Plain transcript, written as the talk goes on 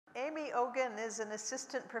Amy Ogan is an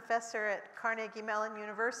assistant professor at Carnegie Mellon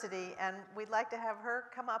University, and we'd like to have her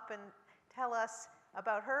come up and tell us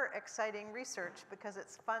about her exciting research, because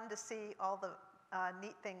it's fun to see all the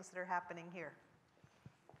neat things that are happening here.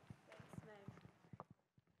 Thanks, Meg.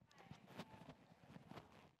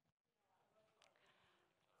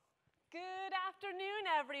 Good afternoon,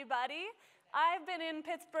 everybody. I've been in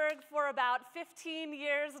Pittsburgh for about 15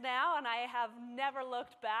 years now, and I have never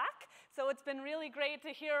looked back. So it's been really great to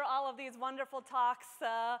hear all of these wonderful talks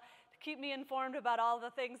to keep me informed about all the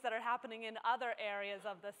things that are happening in other areas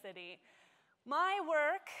of the city. My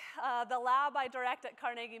work, the lab I direct at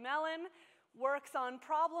Carnegie Mellon, works on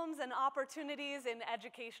problems and opportunities in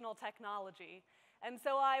educational technology. And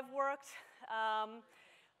so I've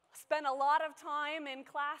spent a lot of time in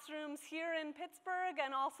classrooms here in Pittsburgh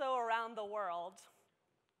and also around the world.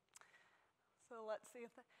 So let's see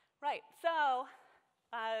if right, so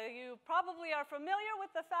you probably are familiar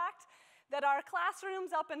with the fact that our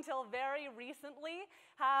classrooms up until very recently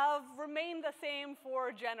have remained the same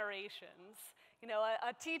for generations. You know,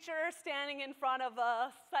 a teacher standing in front of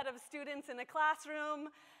a set of students in a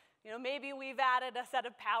classroom, you know, maybe we've added a set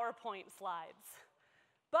of PowerPoint slides.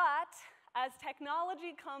 But as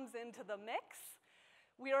technology comes into the mix,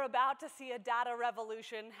 we are about to see a data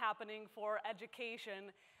revolution happening for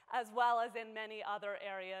education, as well as in many other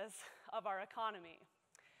areas of our economy.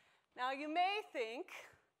 Now, you may think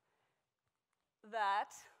that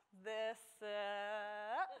this,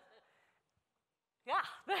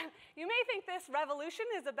 you may think this revolution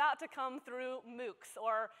is about to come through MOOCs,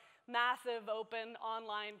 or massive open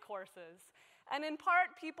online courses. And in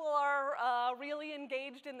part, people are really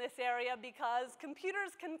engaged in this area because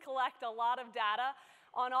computers can collect a lot of data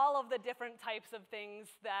on all of the different types of things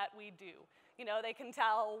that we do. You know, they can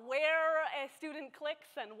tell where a student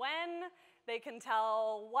clicks and when. They can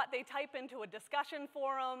tell what they type into a discussion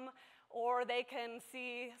forum, or they can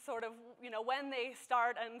see sort of, you know, when they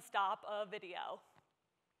start and stop a video.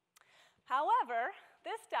 However,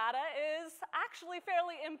 this data is actually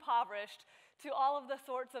fairly impoverished to all of the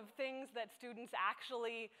sorts of things that students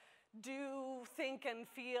actually do, think, and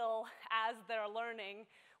feel as they're learning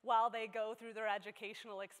while they go through their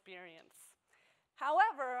educational experience.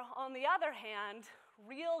 However, on the other hand,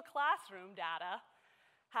 real classroom data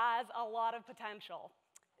has a lot of potential,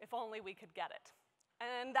 if only we could get it.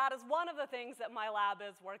 And that is one of the things that my lab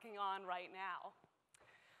is working on right now.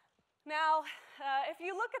 Now, if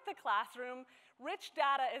you look at the classroom, rich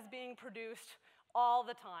data is being produced all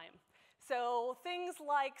the time. So things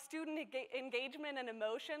like student engagement and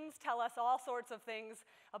emotions tell us all sorts of things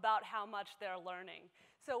about how much they're learning.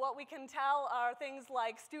 So what we can tell are things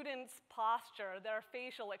like students' posture, their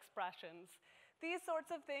facial expressions. These sorts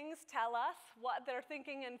of things tell us what they're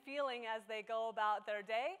thinking and feeling as they go about their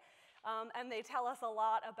day, and they tell us a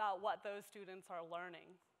lot about what those students are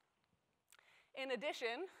learning. In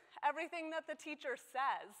addition, everything that the teacher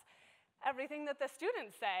says, everything that the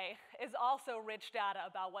students say is also rich data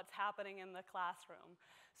about what's happening in the classroom.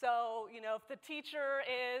 So, you know, if the teacher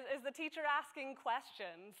is the teacher asking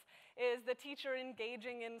questions? Is the teacher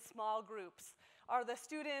engaging in small groups? Are the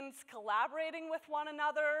students collaborating with one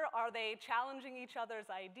another? Are they challenging each other's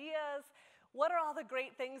ideas? What are all the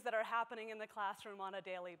great things that are happening in the classroom on a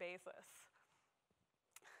daily basis?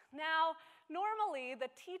 Now, normally,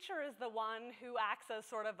 the teacher is the one who acts as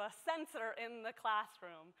sort of a censor in the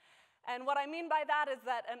classroom. And what I mean by that is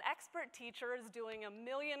that an expert teacher is doing 1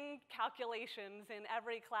 million calculations in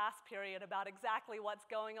every class period about exactly what's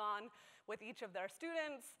going on with each of their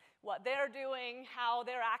students, what they're doing, how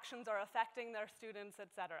their actions are affecting their students,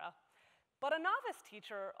 et cetera. But a novice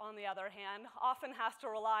teacher, on the other hand, often has to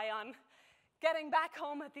rely on getting back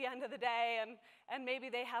home at the end of the day, and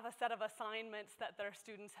maybe they have a set of assignments that their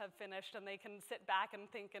students have finished, and they can sit back and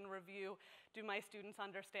think and review, do my students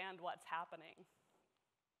understand what's happening?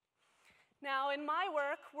 Now, in my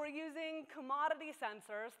work, we're using commodity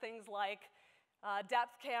sensors, things like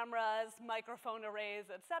depth cameras, microphone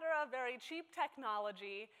arrays, et cetera, very cheap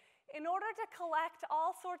technology, in order to collect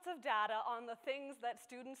all sorts of data on the things that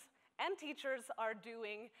students and teachers are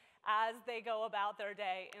doing as they go about their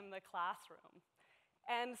day in the classroom.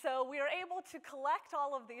 And so we are able to collect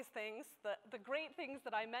all of these things, the great things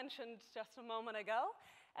that I mentioned just a moment ago,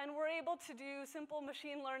 and we're able to do simple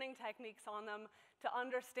machine learning techniques on them to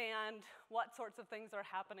understand what sorts of things are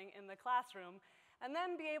happening in the classroom, and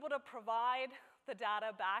then be able to provide the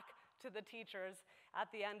data back to the teachers at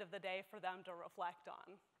the end of the day for them to reflect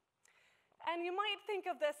on. And you might think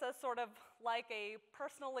of this as sort of like a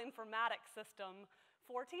personal informatics system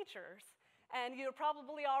for teachers. And you're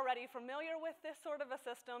probably already familiar with this sort of a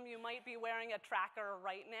system. You might be wearing a tracker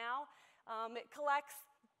right now. It collects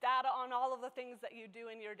data on all of the things that you do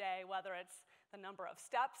in your day, whether it's the number of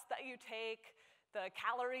steps that you take, the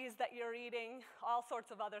calories that you're eating, all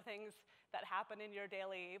sorts of other things that happen in your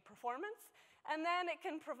daily performance. And then it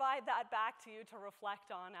can provide that back to you to reflect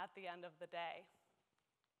on at the end of the day.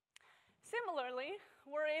 Similarly,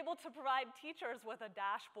 we're able to provide teachers with a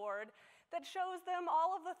dashboard that shows them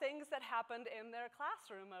all of the things that happened in their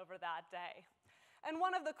classroom over that day. And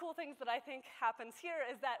one of the cool things that I think happens here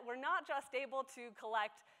is that we're not just able to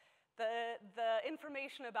collect the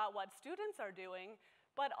information about what students are doing,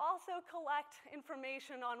 but also collect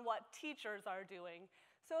information on what teachers are doing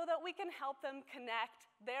so that we can help them connect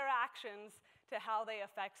their actions to how they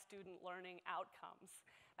affect student learning outcomes.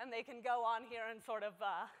 And they can go on here and sort of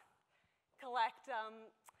collect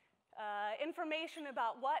information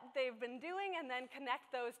about what they've been doing and then connect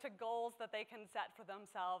those to goals that they can set for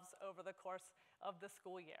themselves over the course of the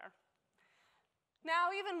school year.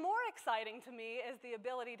 Now, even more exciting to me is the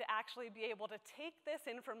ability to actually be able to take this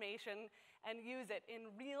information and use it in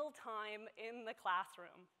real time in the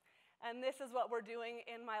classroom. And this is what we're doing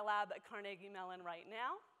in my lab at Carnegie Mellon right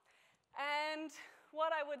now. And what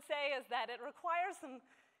I would say is that it requires some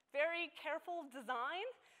very careful design,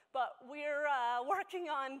 but we're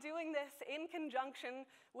working on doing this in conjunction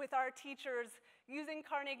with our teachers, using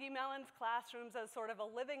Carnegie Mellon's classrooms as sort of a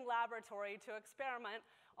living laboratory to experiment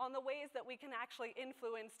on the ways that we can actually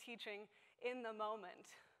influence teaching in the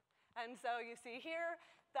moment. And so you see here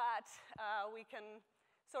that we can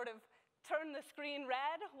sort of turn the screen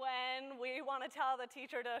red when we want to tell the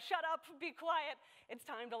teacher to shut up, be quiet, it's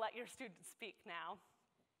time to let your students speak now.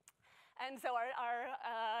 And so our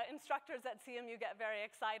instructors at CMU get very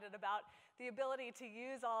excited about the ability to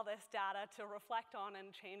use all this data to reflect on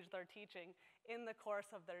and change their teaching in the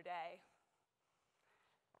course of their day.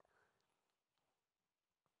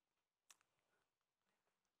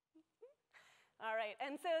 All right,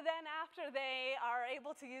 and so then after they are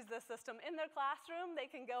able to use this system in their classroom, they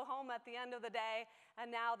can go home at the end of the day, and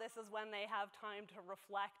now this is when they have time to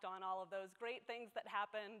reflect on all of those great things that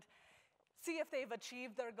happened, see if they've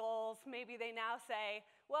achieved their goals. Maybe they now say,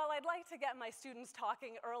 well, I'd like to get my students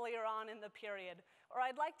talking earlier on in the period, or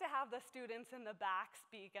I'd like to have the students in the back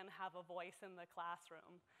speak and have a voice in the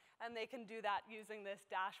classroom. And they can do that using this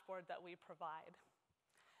dashboard that we provide.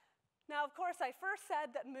 Now, of course, I first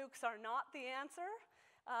said that MOOCs are not the answer,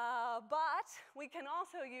 but we can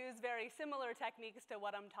also use very similar techniques to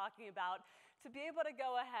what I'm talking about to be able to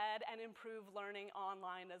go ahead and improve learning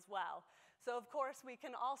online as well. So, of course, we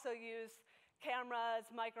can also use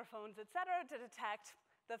cameras, microphones, et cetera, to detect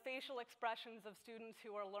the facial expressions of students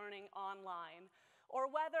who are learning online,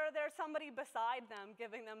 or whether there's somebody beside them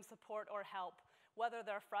giving them support or help, whether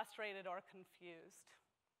they're frustrated or confused.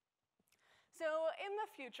 So in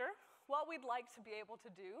the future, what we'd like to be able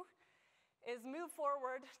to do is move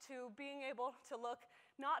forward to being able to look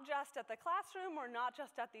not just at the classroom or not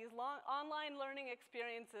just at these online learning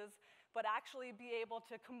experiences, but actually be able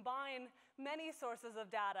to combine many sources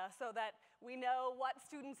of data so that we know what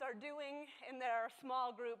students are doing in their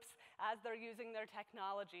small groups as they're using their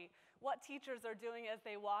technology, what teachers are doing as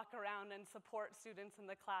they walk around and support students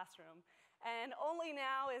in the classroom. And only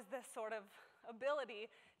now is this sort of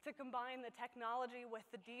ability to combine the technology with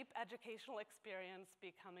the deep educational experience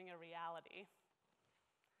becoming a reality.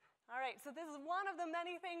 All right, so this is one of the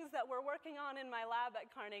many things that we're working on in my lab at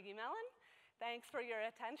Carnegie Mellon. Thanks for your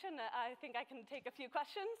attention. I think I can take a few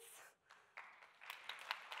questions.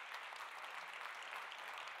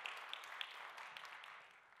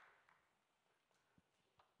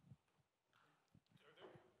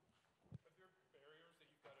 Are there barriers that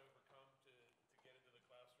you've got to overcome to get into the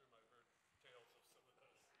classroom? I've heard tales of some of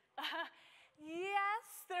those. Yes,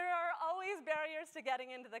 there are always barriers to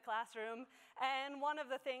getting into the classroom. And one of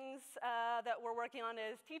the things that we're working on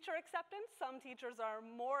is teacher acceptance. Some teachers are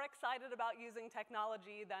more excited about using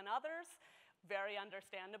technology than others, very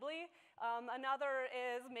understandably. Another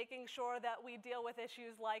is making sure that we deal with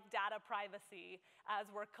issues like data privacy as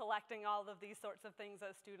we're collecting all of these sorts of things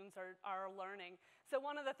as students are learning. So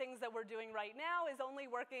one of the things that we're doing right now is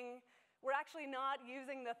we're actually not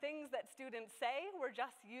using the things that students say, we're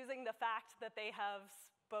just using the fact that they have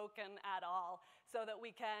spoken at all so that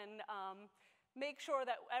we can make sure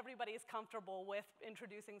that everybody is comfortable with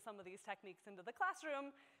introducing some of these techniques into the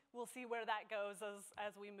classroom. We'll see where that goes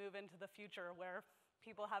as we move into the future where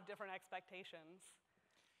people have different expectations.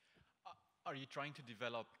 Are you trying to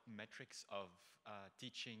develop metrics of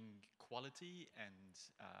teaching quality and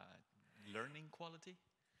learning quality?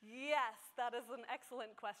 Yes, that is an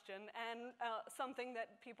excellent question, and something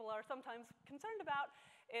that people are sometimes concerned about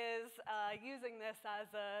is using this as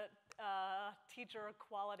a teacher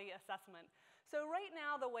quality assessment. So right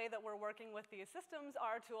now, the way that we're working with these systems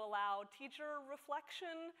are to allow teacher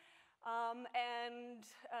reflection and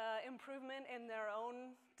improvement in their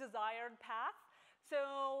own desired path.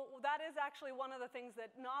 So that is actually one of the things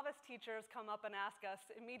that novice teachers come up and ask us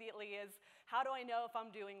immediately is, how do I know if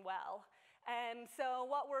I'm doing well? And so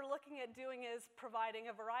what we're looking at doing is providing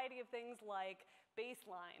a variety of things like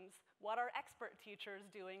baselines. What are expert teachers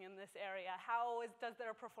doing in this area? Does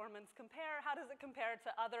their performance compare? How does it compare to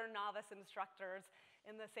other novice instructors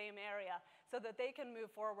in the same area so that they can move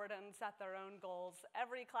forward and set their own goals?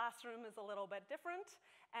 Every classroom is a little bit different,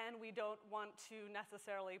 and we don't want to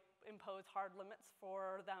necessarily impose hard limits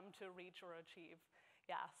for them to reach or achieve.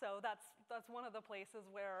 Yeah, so that's one of the places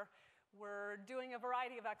where we're doing a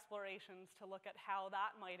variety of explorations to look at how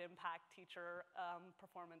that might impact teacher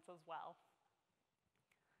performance as well.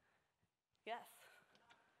 Yes?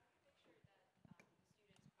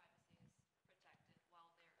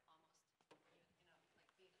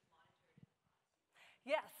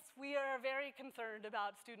 Yes, we are very concerned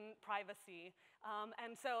about student privacy.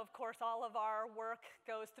 And so, of course, all of our work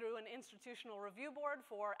goes through an institutional review board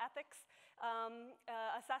for ethics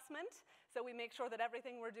assessment. So we make sure that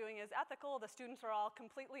everything we're doing is ethical. The students are all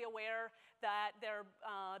completely aware that their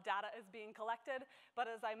data is being collected. But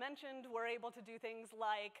as I mentioned, we're able to do things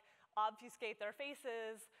like obfuscate their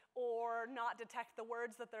faces or not detect the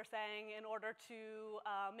words that they're saying in order to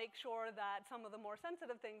make sure that some of the more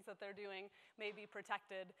sensitive things that they're doing may be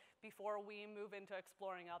protected before we move into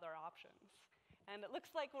exploring other options. And it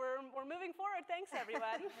looks like we're moving forward. Thanks,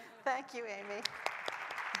 everyone. Thank you, Amy.